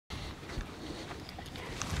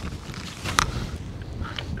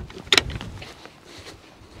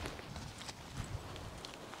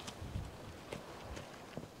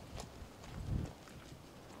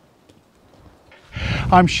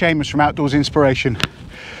I'm Shamus from Outdoors Inspiration.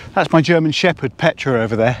 That's my German Shepherd, Petra,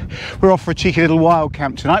 over there. We're off for a cheeky little wild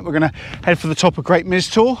camp tonight. We're going to head for the top of Great Mis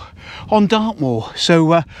Tor on Dartmoor.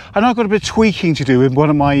 So I know I've got a bit of tweaking to do with one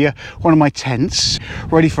of my tents,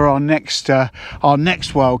 ready for our next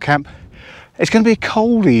wild camp. It's going to be a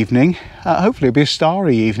cold evening. Hopefully it'll be a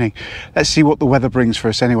starry evening. Let's see what the weather brings for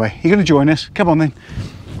us anyway. You're going to join us? Come on then.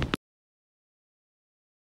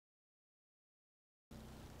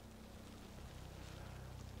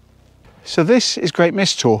 So this is Great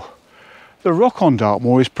Mis Tor. The rock on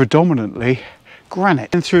Dartmoor is predominantly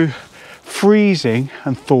granite. And through freezing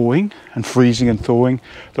and thawing,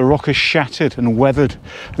 the rock has shattered and weathered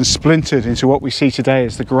and splintered into what we see today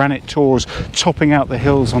as the granite tors topping out the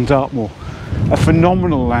hills on Dartmoor. A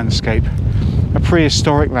phenomenal landscape, a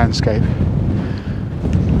prehistoric landscape.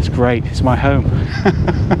 It's great, it's my home.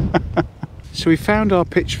 So we found our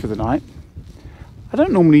pitch for the night. I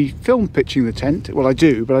don't normally film pitching the tent. Well, I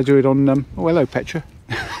do, but I do it on, oh, hello, Petra.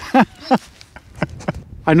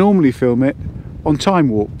 I normally film it on time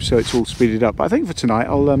warp, so it's all speeded up. But I think for tonight,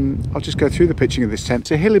 I'll just go through the pitching of this tent.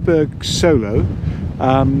 It's a Hilleberg Soulo,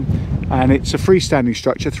 and it's a freestanding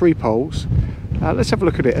structure, 3 poles. Let's have a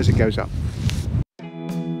look at it as it goes up.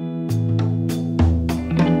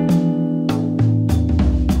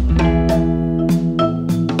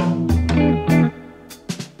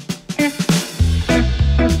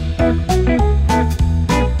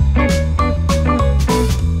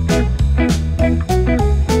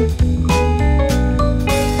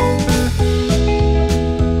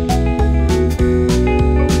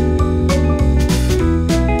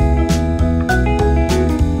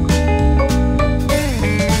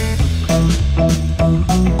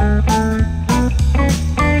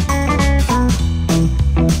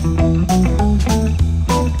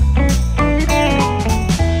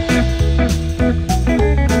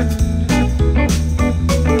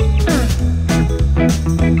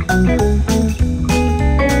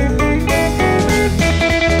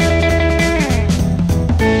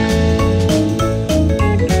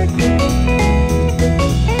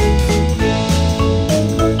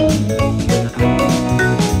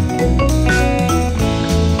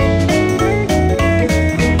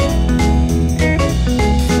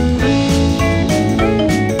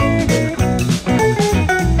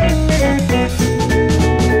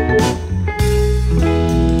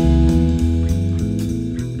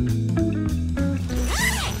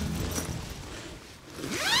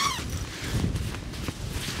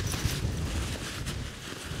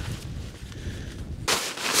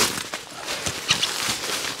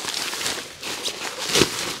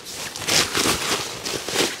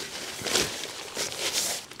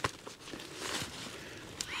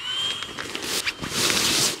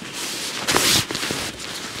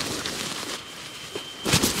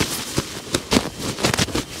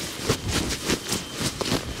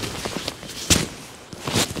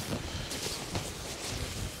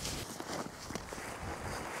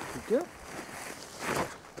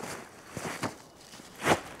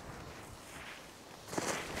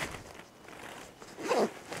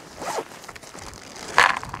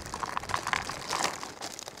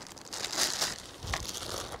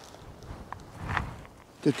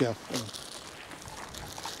 Good girl.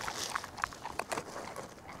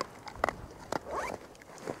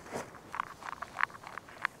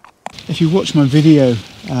 If you watch my video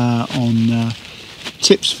on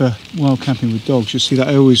tips for wild camping with dogs, you'll see that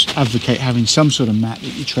I always advocate having some sort of mat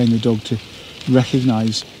that you train the dog to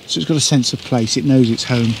recognise, so it's got a sense of place, it knows its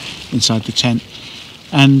home inside the tent.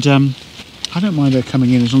 And I don't mind her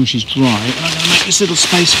coming in as long as she's dry. And I'm going to make this little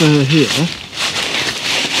space for her here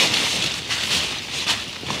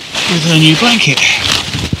with her new blanket.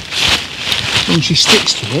 As long as she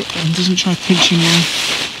sticks to it and doesn't try pinching my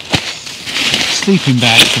sleeping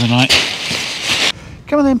bag for the night.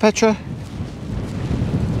 Come on then, Petra.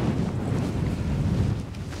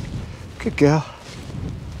 Good girl.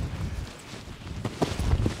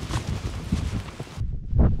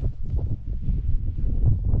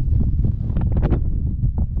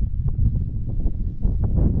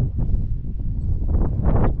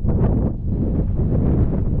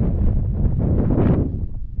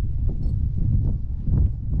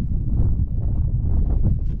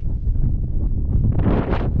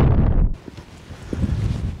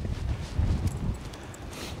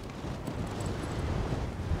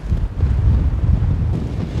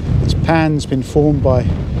 Pan's been formed by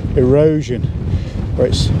erosion, where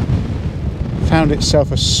it's found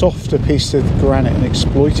itself a softer piece of granite and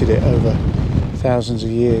exploited it over thousands of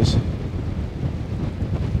years.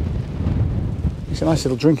 It's a nice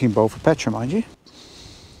little drinking bowl for Petra, mind you.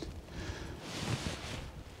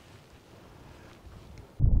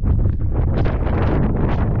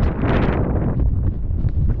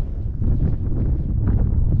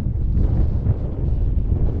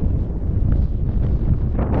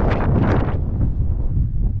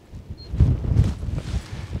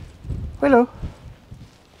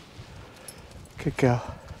 Good girl.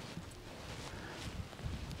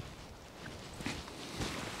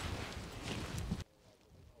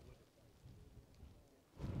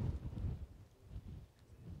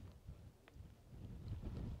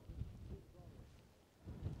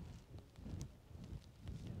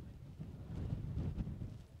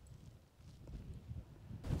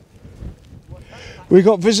 We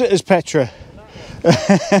got visitors, Petra. Hello.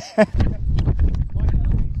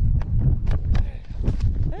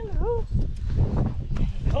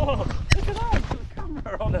 Oh, look at that. There's a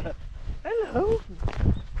camera on her. Hello.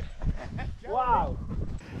 Wow.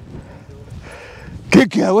 Good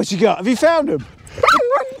girl, what you got? Have you found him?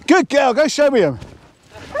 Good girl, go show me him.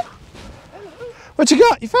 What you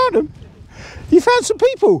got? You found him? You found some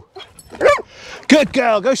people. Good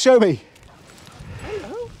girl, go show me.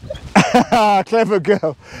 Clever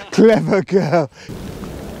girl, clever girl.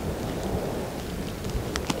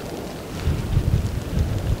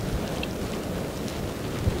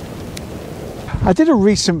 I did a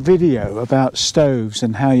recent video about stoves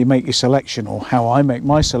and how you make your selection, or how I make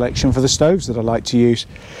my selection for the stoves that I like to use.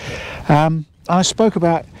 I spoke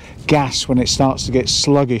about gas when it starts to get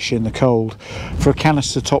sluggish in the cold for a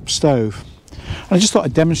canister top stove. And I just thought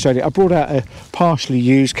I'd demonstrate it. I brought out a partially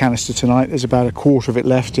used canister tonight. There's about a quarter of it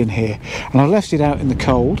left in here. And I left it out in the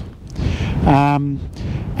cold. And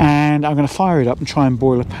I'm going to fire it up and try and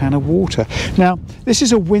boil a pan of water. Now, this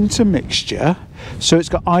is a winter mixture, so it's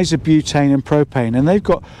got isobutane and propane, and they've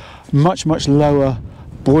got much, much lower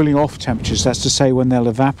boiling off temperatures, that's to say when they'll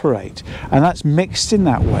evaporate, and that's mixed in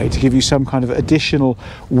that way to give you some kind of additional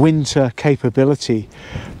winter capability.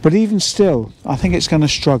 But even still, I think it's going to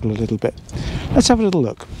struggle a little bit. Let's have a little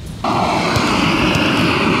look. Now,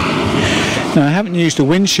 I haven't used a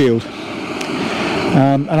windshield,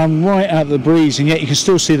 and I'm right out of the breeze, and yet you can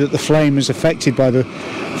still see that the flame is affected by the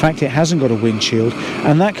fact it hasn't got a windshield,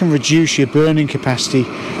 and that can reduce your burning capacity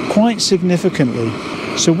quite significantly.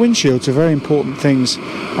 So windshields are very important things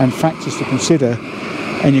and factors to consider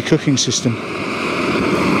in your cooking system.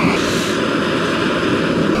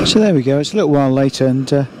 So there we go, it's a little while later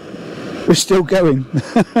and we're still going,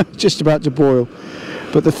 just about to boil.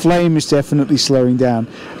 But the flame is definitely slowing down,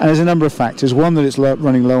 and there's a number of factors. One, that it's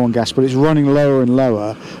running low on gas, but it's running lower and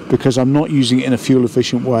lower because I'm not using it in a fuel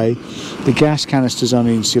efficient way. The gas canister's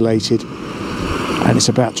uninsulated and it's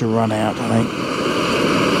about to run out, I think.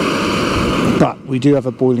 But we do have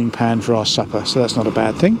a boiling pan for our supper, so that's not a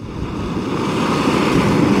bad thing.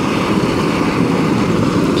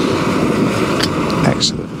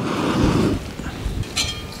 Excellent.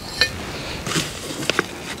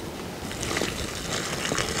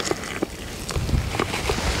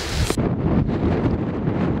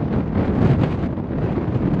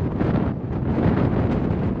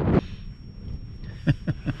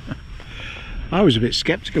 I was a bit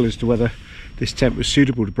sceptical as to whether this tent was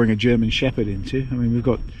suitable to bring a German Shepherd into. I mean, we've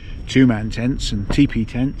got two-man tents and teepee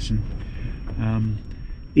tents, and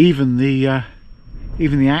even the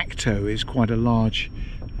Acto is quite a large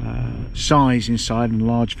size inside and a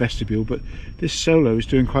large vestibule. But this Solo is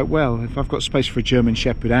doing quite well. If I've got space for a German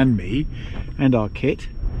Shepherd and me and our kit,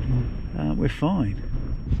 we're fine.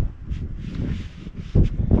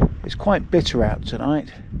 It's quite bitter out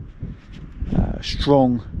tonight.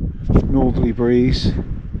 Strong northerly breeze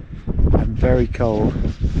and very cold.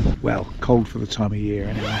 Well, cold for the time of year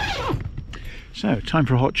anyway. So, time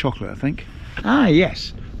for a hot chocolate, I think. Ah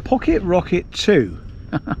yes, Pocket Rocket 2.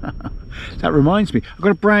 That reminds me, I've got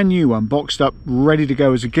a brand new one boxed up, ready to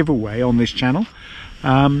go as a giveaway on this channel.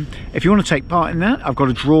 If you want to take part in that, I've got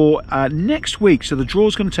a draw next week. So the draw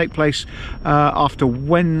is going to take place after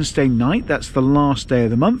Wednesday night. That's the last day of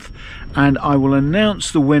the month, and I will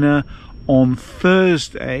announce the winner on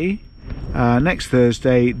Thursday, next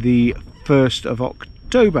Thursday, the 1st of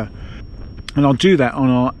October. And I'll do that on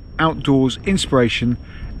our Outdoors Inspiration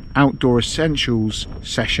Outdoor Essentials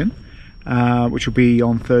session, which will be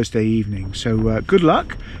on Thursday evening. So good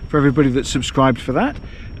luck for everybody that's subscribed for that.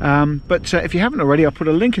 But if you haven't already, I'll put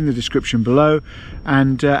a link in the description below,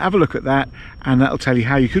 and have a look at that, and that'll tell you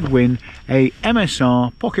how you could win a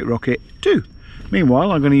MSR Pocket Rocket 2.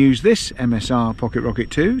 Meanwhile, I'm going to use this MSR Pocket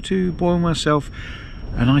Rocket 2 to boil myself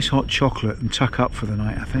a nice hot chocolate and tuck up for the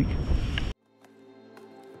night, I think.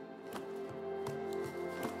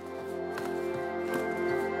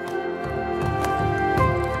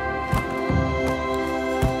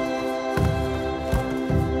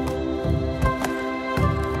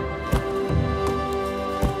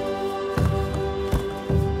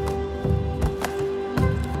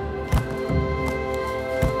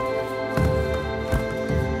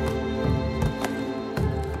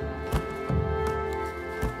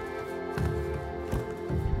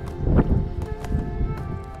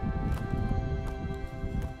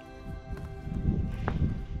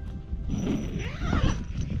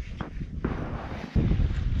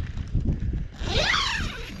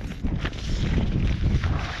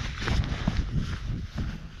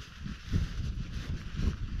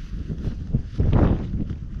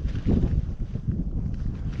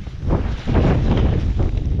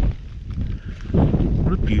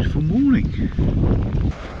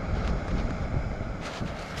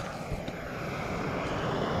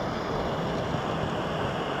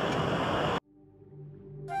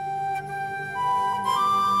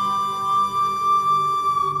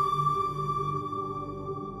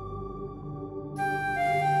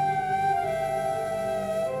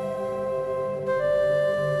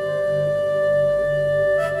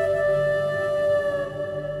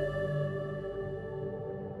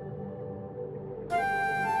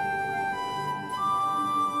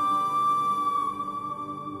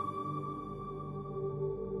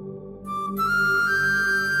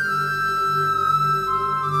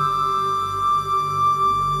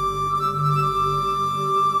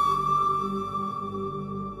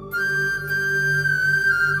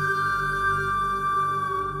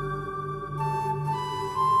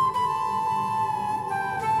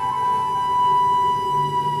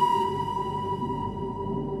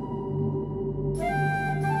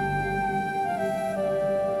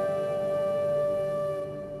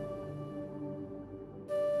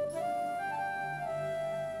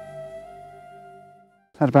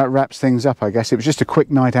 that about wraps things up, I guess. It was just a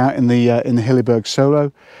quick night out in the Hilleberg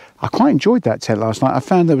Soulo. I quite enjoyed that tent last night. I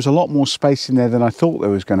found there was a lot more space in there than I thought there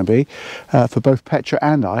was going to be for both Petra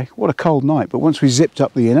and I. What a cold night, but once we zipped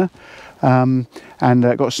up the inner and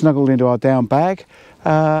got snuggled into our down bag,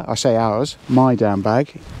 I say ours, my down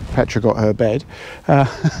bag. Petra got her bed.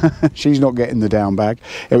 She's not getting the down bag.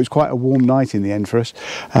 It was quite a warm night in the end for us,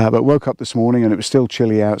 but woke up this morning and it was still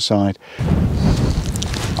chilly outside.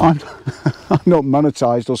 I'm not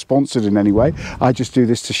monetized or sponsored in any way. I just do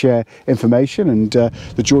this to share information and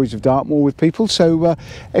the joys of Dartmoor with people. So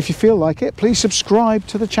if you feel like it, please subscribe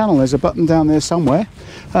to the channel. There's a button down there somewhere.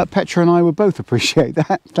 Petra and I would both appreciate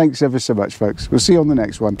that. Thanks ever so much, folks. We'll see you on the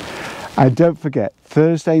next one. And don't forget,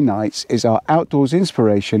 Thursday nights is our Outdoors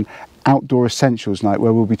Inspiration Outdoor Essentials night,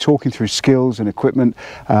 where we'll be talking through skills and equipment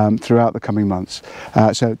throughout the coming months.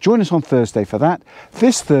 So join us on Thursday for that.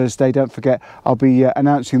 This Thursday, don't forget, I'll be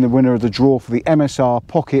announcing the winner of the draw for the MSR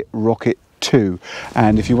Pocket Rocket 2.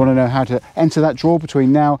 And if you want to know how to enter that draw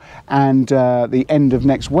between now and the end of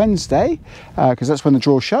next Wednesday, because that's when the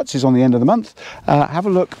draw shuts, is on the end of the month, have a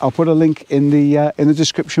look. I'll put a link in the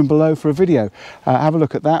description below for a video. Have a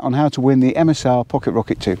look at that on how to win the MSR Pocket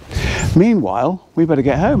Rocket 2. Meanwhile, we better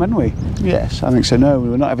get home, hadn't we? Yes, I think so. No,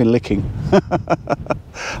 we're not having licking.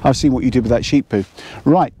 I've seen what you did with that sheep poo.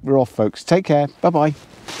 Right, we're off, folks. Take care. Bye-bye.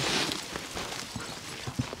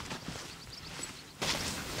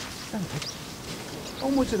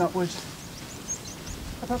 Onwards and upwards.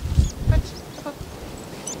 Up, up. Up, up.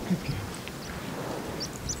 Good girl.